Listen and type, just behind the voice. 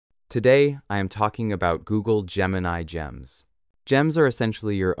Today, I am talking about Google Gemini Gems. Gems are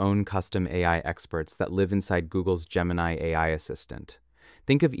essentially your own custom AI experts that live inside Google's Gemini AI assistant.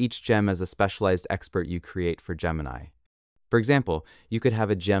 Think of each gem as a specialized expert you create for Gemini. For example, you could have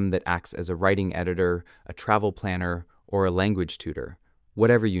a gem that acts as a writing editor, a travel planner, or a language tutor,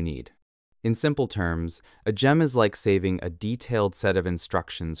 whatever you need. In simple terms, a gem is like saving a detailed set of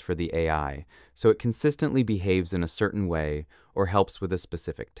instructions for the AI, so it consistently behaves in a certain way or helps with a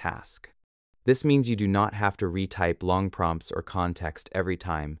specific task. This means you do not have to retype long prompts or context every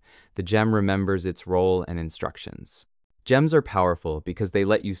time. The gem remembers its role and instructions. Gems are powerful because they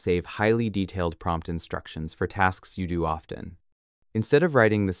let you save highly detailed prompt instructions for tasks you do often. Instead of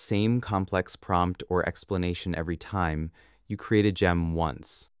writing the same complex prompt or explanation every time, you create a gem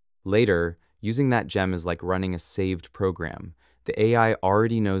once. Later, using that gem is like running a saved program. The AI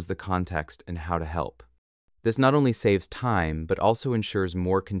already knows the context and how to help. This not only saves time, but also ensures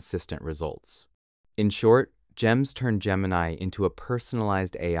more consistent results. In short, gems turn Gemini into a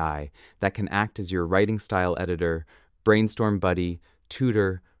personalized AI that can act as your writing style editor, brainstorm buddy,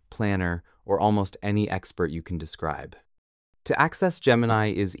 tutor, planner, or almost any expert you can describe. To access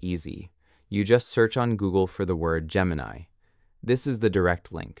Gemini is easy. You just search on Google for the word Gemini. This is the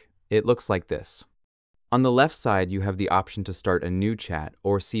direct link. It looks like this. On the left side, you have the option to start a new chat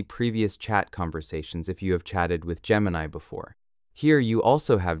or see previous chat conversations if you have chatted with Gemini before. Here you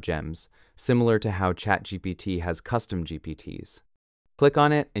also have gems, similar to how ChatGPT has custom GPTs. Click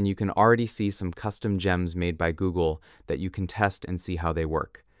on it and you can already see some custom gems made by Google that you can test and see how they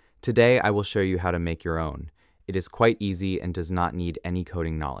work. Today, I will show you how to make your own. It is quite easy and does not need any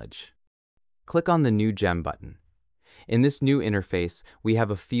coding knowledge. Click on the New Gem button. In this new interface, we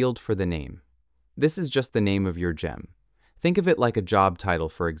have a field for the name. This is just the name of your gem. Think of it like a job title,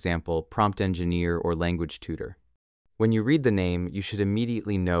 for example, prompt engineer or language tutor. When you read the name, you should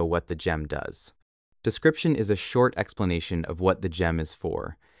immediately know what the gem does. Description is a short explanation of what the gem is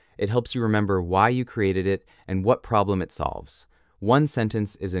for. It helps you remember why you created it and what problem it solves. One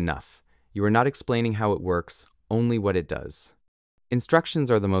sentence is enough. You are not explaining how it works, only what it does. Instructions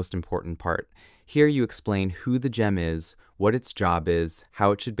are the most important part. Here you explain who the gem is, what its job is,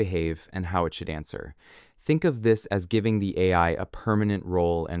 how it should behave, and how it should answer. Think of this as giving the AI a permanent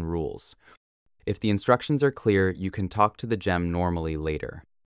role and rules. If the instructions are clear, you can talk to the gem normally later.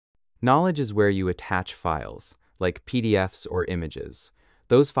 Knowledge is where you attach files, like PDFs or images.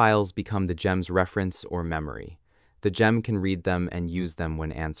 Those files become the gem's reference or memory. The gem can read them and use them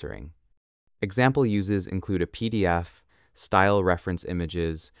when answering. Example uses include a PDF, style reference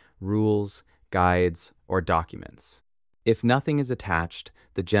images, rules, guides, or documents. If nothing is attached,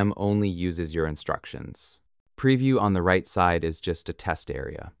 the gem only uses your instructions. Preview on the right side is just a test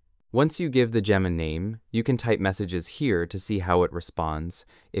area. Once you give the gem a name, you can type messages here to see how it responds,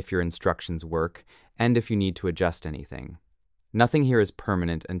 if your instructions work, and if you need to adjust anything. Nothing here is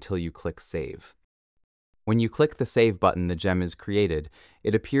permanent until you click Save. When you click the Save button, the gem is created.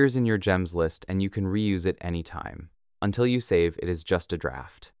 It appears in your gems list and you can reuse it anytime. Until you save, it is just a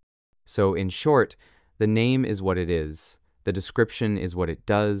draft. So in short, the name is what it is, the description is what it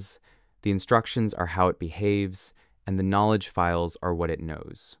does, the instructions are how it behaves, and the knowledge files are what it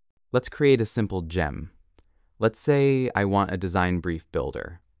knows. Let's create a simple gem. Let's say I want a design brief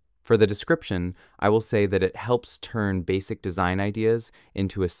builder. For the description, I will say that it helps turn basic design ideas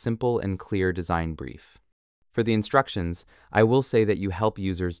into a simple and clear design brief. For the instructions, I will say that you help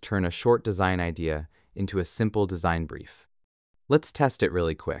users turn a short design idea into a simple design brief. Let's test it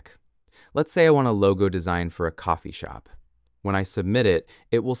really quick. Let's say I want a logo design for a coffee shop. When I submit it,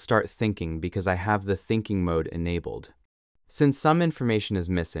 it will start thinking because I have the thinking mode enabled. Since some information is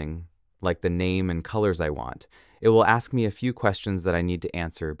missing, like the name and colors I want, it will ask me a few questions that I need to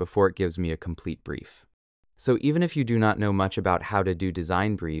answer before it gives me a complete brief. So even if you do not know much about how to do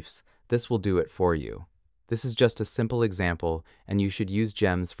design briefs, this will do it for you. This is just a simple example, and you should use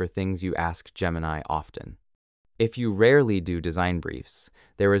gems for things you ask Gemini often. If you rarely do design briefs,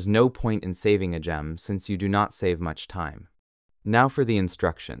 there is no point in saving a gem since you do not save much time. Now for the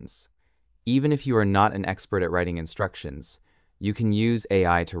instructions. Even if you are not an expert at writing instructions, you can use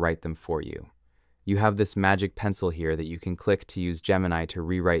AI to write them for you. You have this magic pencil here that you can click to use Gemini to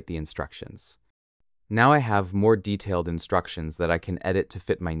rewrite the instructions. Now I have more detailed instructions that I can edit to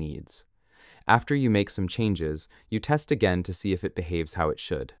fit my needs. After you make some changes, you test again to see if it behaves how it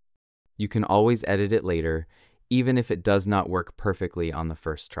should. You can always edit it later, even if it does not work perfectly on the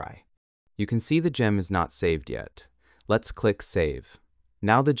first try. You can see the gem is not saved yet. Let's click Save.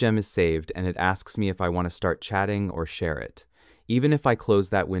 Now the gem is saved and it asks me if I want to start chatting or share it. Even if I close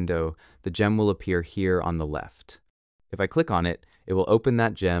that window, the gem will appear here on the left. If I click on it, It will open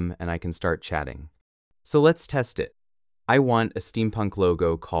that gem and I can start chatting. So let's test it. I want a steampunk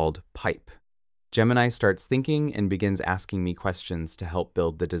logo called Pipe. Gemini starts thinking and begins asking me questions to help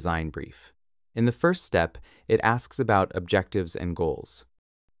build the design brief. In the first step, it asks about objectives and goals.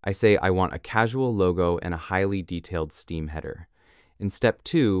 I say I want a casual logo and a highly detailed Steam header. In step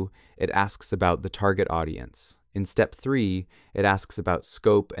 2, it asks about the target audience. In step 3, it asks about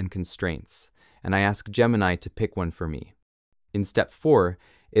scope and constraints, and I ask Gemini to pick one for me. In step 4,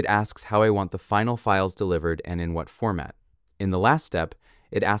 it asks how I want the final files delivered and in what format. In the last step,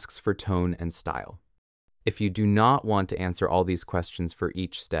 it asks for tone and style. If you do not want to answer all these questions for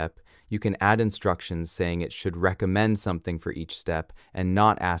each step, you can add instructions saying it should recommend something for each step and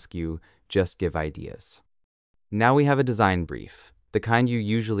not ask you, just give ideas. Now we have a design brief, the kind you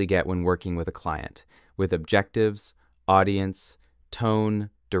usually get when working with a client, with objectives, audience, tone,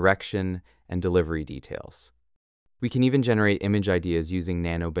 direction, and delivery details. We can even generate image ideas using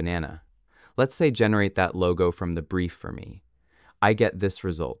Nano Banana. Let's say generate that logo from the brief for me. I get this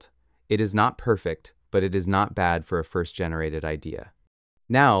result. It is not perfect, but it is not bad for a first generated idea.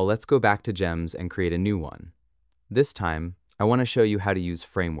 Now let's go back to Gems and create a new one. This time, I want to show you how to use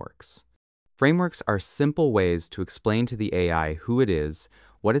frameworks. Frameworks are simple ways to explain to the AI who it is,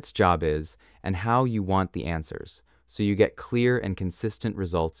 what its job is, and how you want the answers, so you get clear and consistent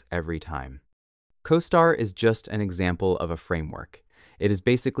results every time. CoStar is just an example of a framework. It is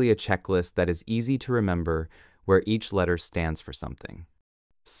basically a checklist that is easy to remember, where each letter stands for something.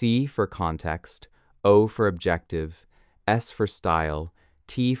 C for context, O for objective, S for style,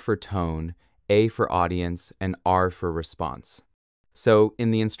 T for tone, A for audience, and R for response. So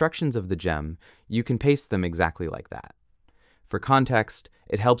in the instructions of the gem, you can paste them exactly like that. For context,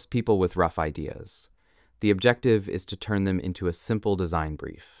 it helps people with rough ideas. The objective is to turn them into a simple design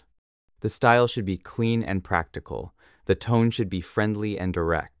brief. The style should be clean and practical. The tone should be friendly and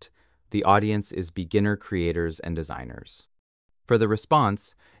direct. The audience is beginner creators and designers. For the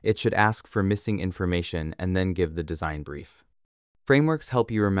response, it should ask for missing information and then give the design brief. Frameworks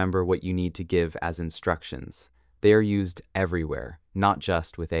help you remember what you need to give as instructions. They are used everywhere, not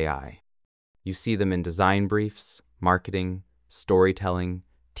just with AI. You see them in design briefs, marketing, storytelling,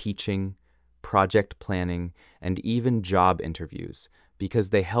 teaching, project planning, and even job interviews, because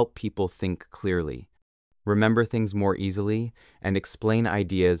they help people think clearly, remember things more easily, and explain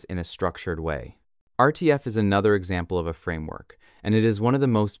ideas in a structured way. RTF is another example of a framework, and it is one of the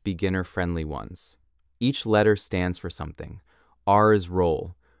most beginner-friendly ones. Each letter stands for something. R is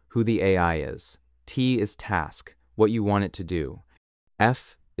role, who the AI is. T is task, what you want it to do.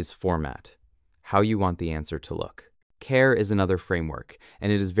 F is format, how you want the answer to look. Care is another framework,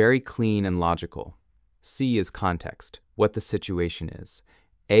 and it is very clean and logical. C is context, what the situation is.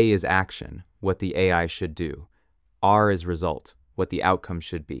 A is action, what the AI should do. R is result, what the outcome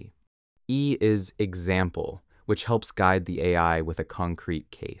should be. E is example, which helps guide the AI with a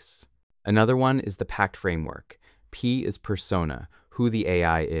concrete case. Another one is the PACT Framework. P is persona, who the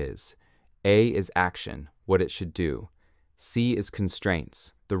AI is. A is action, what it should do. C is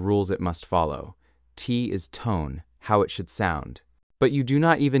constraints, the rules it must follow. T is tone, how it should sound. But you do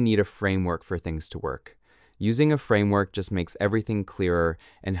not even need a framework for things to work. Using a framework just makes everything clearer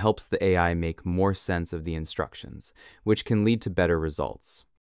and helps the AI make more sense of the instructions, which can lead to better results.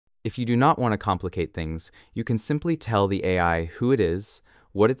 If you do not want to complicate things, you can simply tell the AI who it is,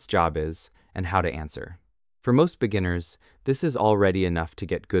 what its job is, and how to answer. For most beginners, this is already enough to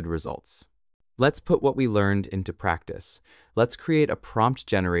get good results. Let's put what we learned into practice. Let's create a prompt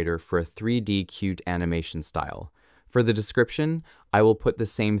generator for a 3D cute animation style. For the description, I will put the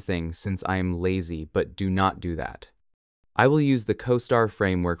same thing since I am lazy, but do not do that. I will use the CoStar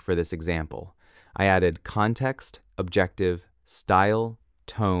framework for this example. I added context, objective, style,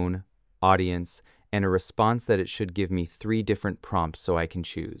 tone, audience, and a response that it should give me 3 different prompts so I can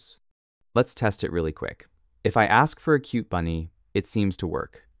choose. Let's test it really quick. If I ask for a cute bunny, it seems to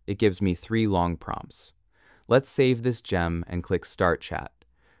work. It gives me 3 long prompts. Let's save this gem and click Start Chat.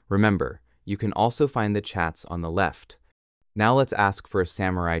 Remember, you can also find the chats on the left. Now let's ask for a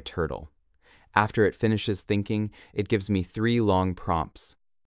samurai turtle. After it finishes thinking, it gives me 3 long prompts.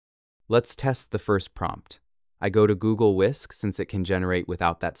 Let's test the first prompt. I go to Google Whisk since it can generate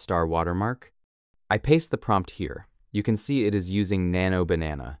without that star watermark. I paste the prompt here. You can see it is using Nano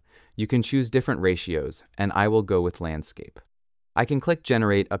Banana. You can choose different ratios, and I will go with landscape. I can click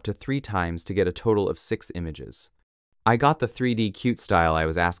generate up to 3 times to get a total of 6 images. I got the 3D cute style I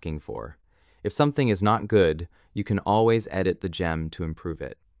was asking for. If something is not good, you can always edit the gem to improve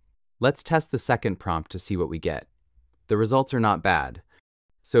it. Let's test the second prompt to see what we get. The results are not bad.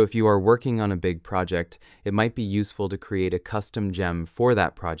 So if you are working on a big project, it might be useful to create a custom gem for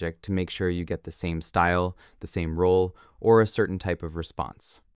that project to make sure you get the same style, the same role, or a certain type of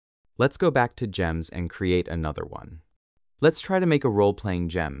response. Let's go back to gems and create another one. Let's try to make a role-playing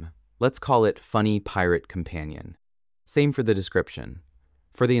gem. Let's call it Funny Pirate Companion. Same for the description.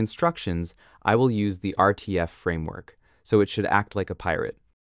 For the instructions, I will use the RTF framework, so it should act like a pirate.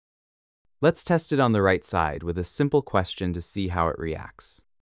 Let's test it on the right side with a simple question to see how it reacts.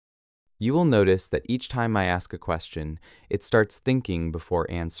 You will notice that each time I ask a question, it starts thinking before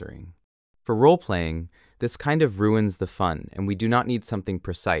answering. For role-playing, this kind of ruins the fun, and we do not need something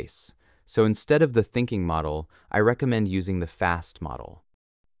precise. So instead of the thinking model, I recommend using the fast model.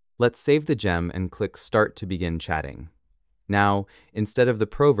 Let's save the gem and click Start to begin chatting. Now, instead of the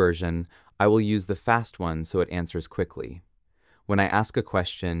pro version, I will use the fast one so it answers quickly. When I ask a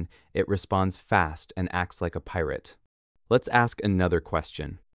question, it responds fast and acts like a pirate. Let's ask another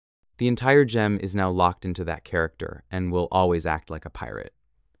question. The entire gem is now locked into that character and will always act like a pirate.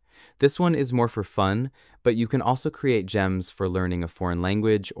 This one is more for fun, but you can also create gems for learning a foreign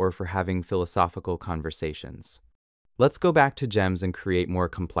language or for having philosophical conversations. Let's go back to gems and create more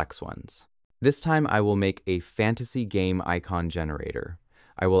complex ones. This time I will make a fantasy game icon generator.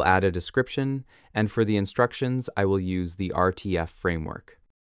 I will add a description, and for the instructions, I will use the RTF framework.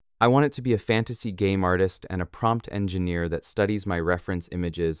 I want it to be a fantasy game artist and a prompt engineer that studies my reference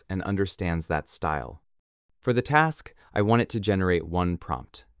images and understands that style. For the task, I want it to generate one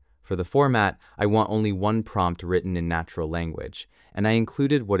prompt. For the format, I want only one prompt written in natural language, and I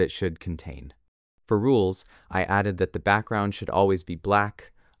included what it should contain. For rules, I added that the background should always be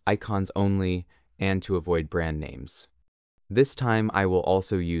black, icons only, and to avoid brand names. This time, I will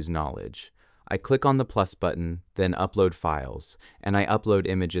also use knowledge. I click on the plus button, then upload files, and I upload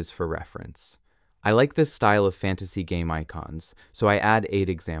images for reference. I like this style of fantasy game icons, so I add 8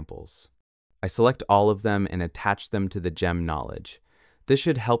 examples. I select all of them and attach them to the gem knowledge. This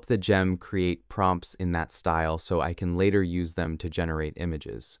should help the gem create prompts in that style so I can later use them to generate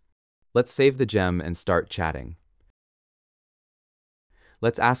images. Let's save the gem and start chatting.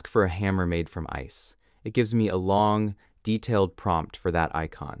 Let's ask for a hammer made from ice. It gives me a long, detailed prompt for that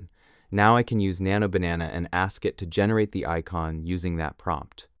icon. Now I can use Nano Banana and ask it to generate the icon using that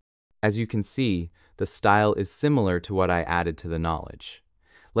prompt. As you can see, the style is similar to what I added to the knowledge.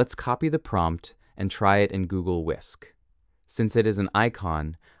 Let's copy the prompt and try it in Google Whisk. Since it is an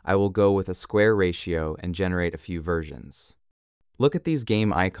icon, I will go with a square ratio and generate a few versions. Look at these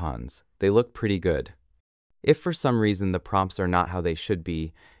game icons. They look pretty good. If for some reason the prompts are not how they should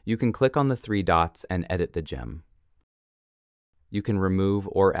be, you can click on the 3 dots and edit the gem. You can remove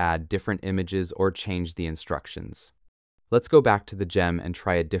or add different images or change the instructions. Let's go back to the gem and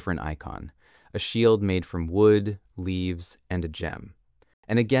try a different icon, a shield made from wood, leaves, and a gem.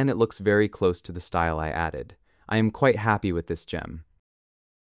 And again, it looks very close to the style I added. I am quite happy with this gem.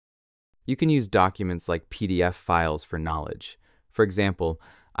 You can use documents like PDF files for knowledge. For example,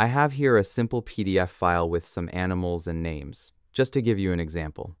 I have here a simple PDF file with some animals and names, just to give you an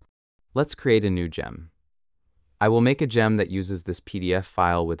example. Let's create a new gem. I will make a gem that uses this PDF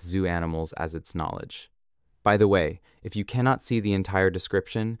file with zoo animals as its knowledge. By the way, if you cannot see the entire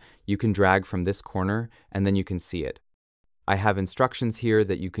description, you can drag from this corner and then you can see it. I have instructions here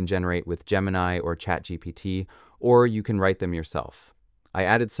that you can generate with Gemini or ChatGPT, or you can write them yourself. I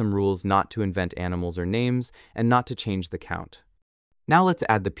added some rules not to invent animals or names and not to change the count. Now let's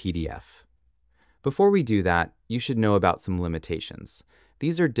add the PDF. Before we do that, you should know about some limitations.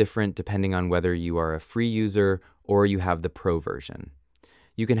 These are different depending on whether you are a free user or you have the pro version.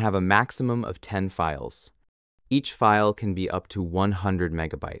 You can have a maximum of 10 files. Each file can be up to 100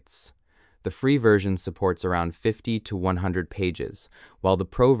 megabytes. The free version supports around 50 to 100 pages, while the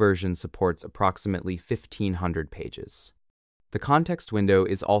pro version supports approximately 1,500 pages. The context window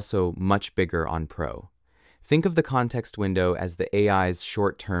is also much bigger on Pro. Think of the context window as the AI's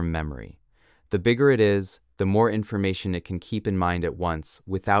short-term memory. The bigger it is, the more information it can keep in mind at once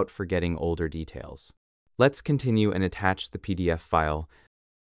without forgetting older details. Let's continue and attach the PDF file,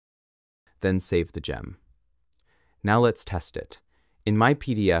 then save the gem. Now let's test it. In my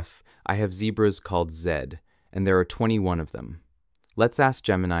PDF, I have zebras called Zed, and there are 21 of them. Let's ask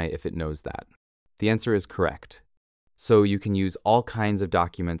Gemini if it knows that. The answer is correct. So you can use all kinds of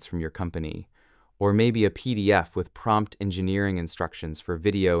documents from your company, or maybe a PDF with prompt engineering instructions for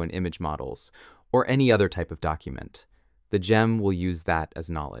video and image models, or any other type of document. The gem will use that as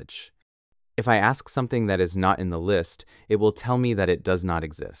knowledge. If I ask something that is not in the list, it will tell me that it does not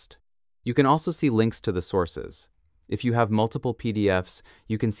exist. You can also see links to the sources. If you have multiple PDFs,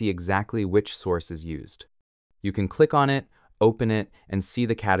 you can see exactly which source is used. You can click on it open it, and see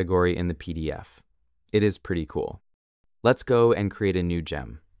the category in the PDF. It is pretty cool. Let's go and create a new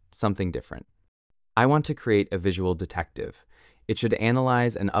gem, something different. I want to create a visual detective. It should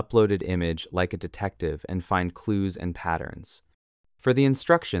analyze an uploaded image like a detective and find clues and patterns. For the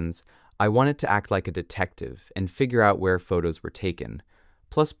instructions, I want it to act like a detective and figure out where photos were taken,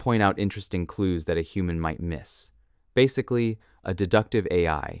 plus point out interesting clues that a human might miss. Basically, a deductive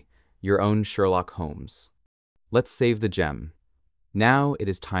AI, your own Sherlock Holmes. Let's save the gem. Now it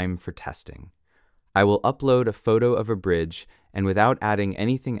is time for testing. I will upload a photo of a bridge, and without adding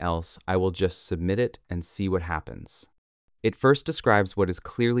anything else, I will just submit it and see what happens. It first describes what is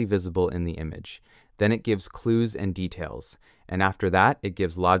clearly visible in the image, then it gives clues and details, and after that, it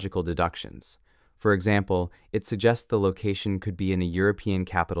gives logical deductions. For example, it suggests the location could be in a European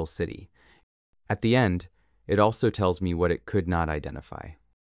capital city. At the end, it also tells me what it could not identify.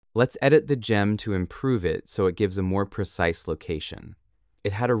 Let's edit the gem to improve it so it gives a more precise location.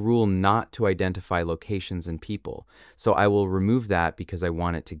 It had a rule not to identify locations and people, so I will remove that because I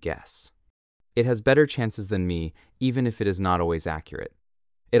want it to guess. It has better chances than me, even if it is not always accurate.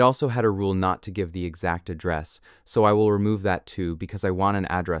 It also had a rule not to give the exact address, so I will remove that too because I want an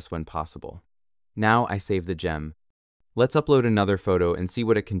address when possible. Now I save the gem. Let's upload another photo and see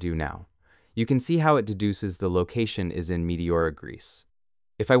what it can do now. You can see how it deduces the location is in Meteora, Greece.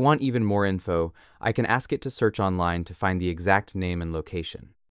 If I want even more info, I can ask it to search online to find the exact name and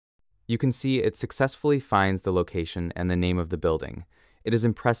location. You can see it successfully finds the location and the name of the building. It is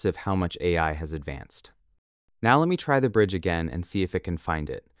impressive how much AI has advanced. Now let me try the bridge again and see if it can find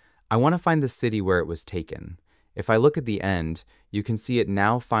it. I want to find the city where it was taken. If I look at the end, you can see it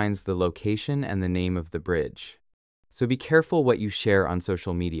now finds the location and the name of the bridge. So be careful what you share on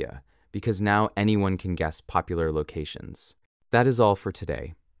social media, because now anyone can guess popular locations. That is all for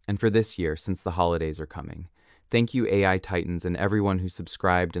today, and for this year since the holidays are coming. Thank you AI Titans and everyone who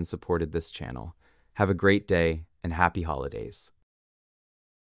subscribed and supported this channel. Have a great day and happy holidays.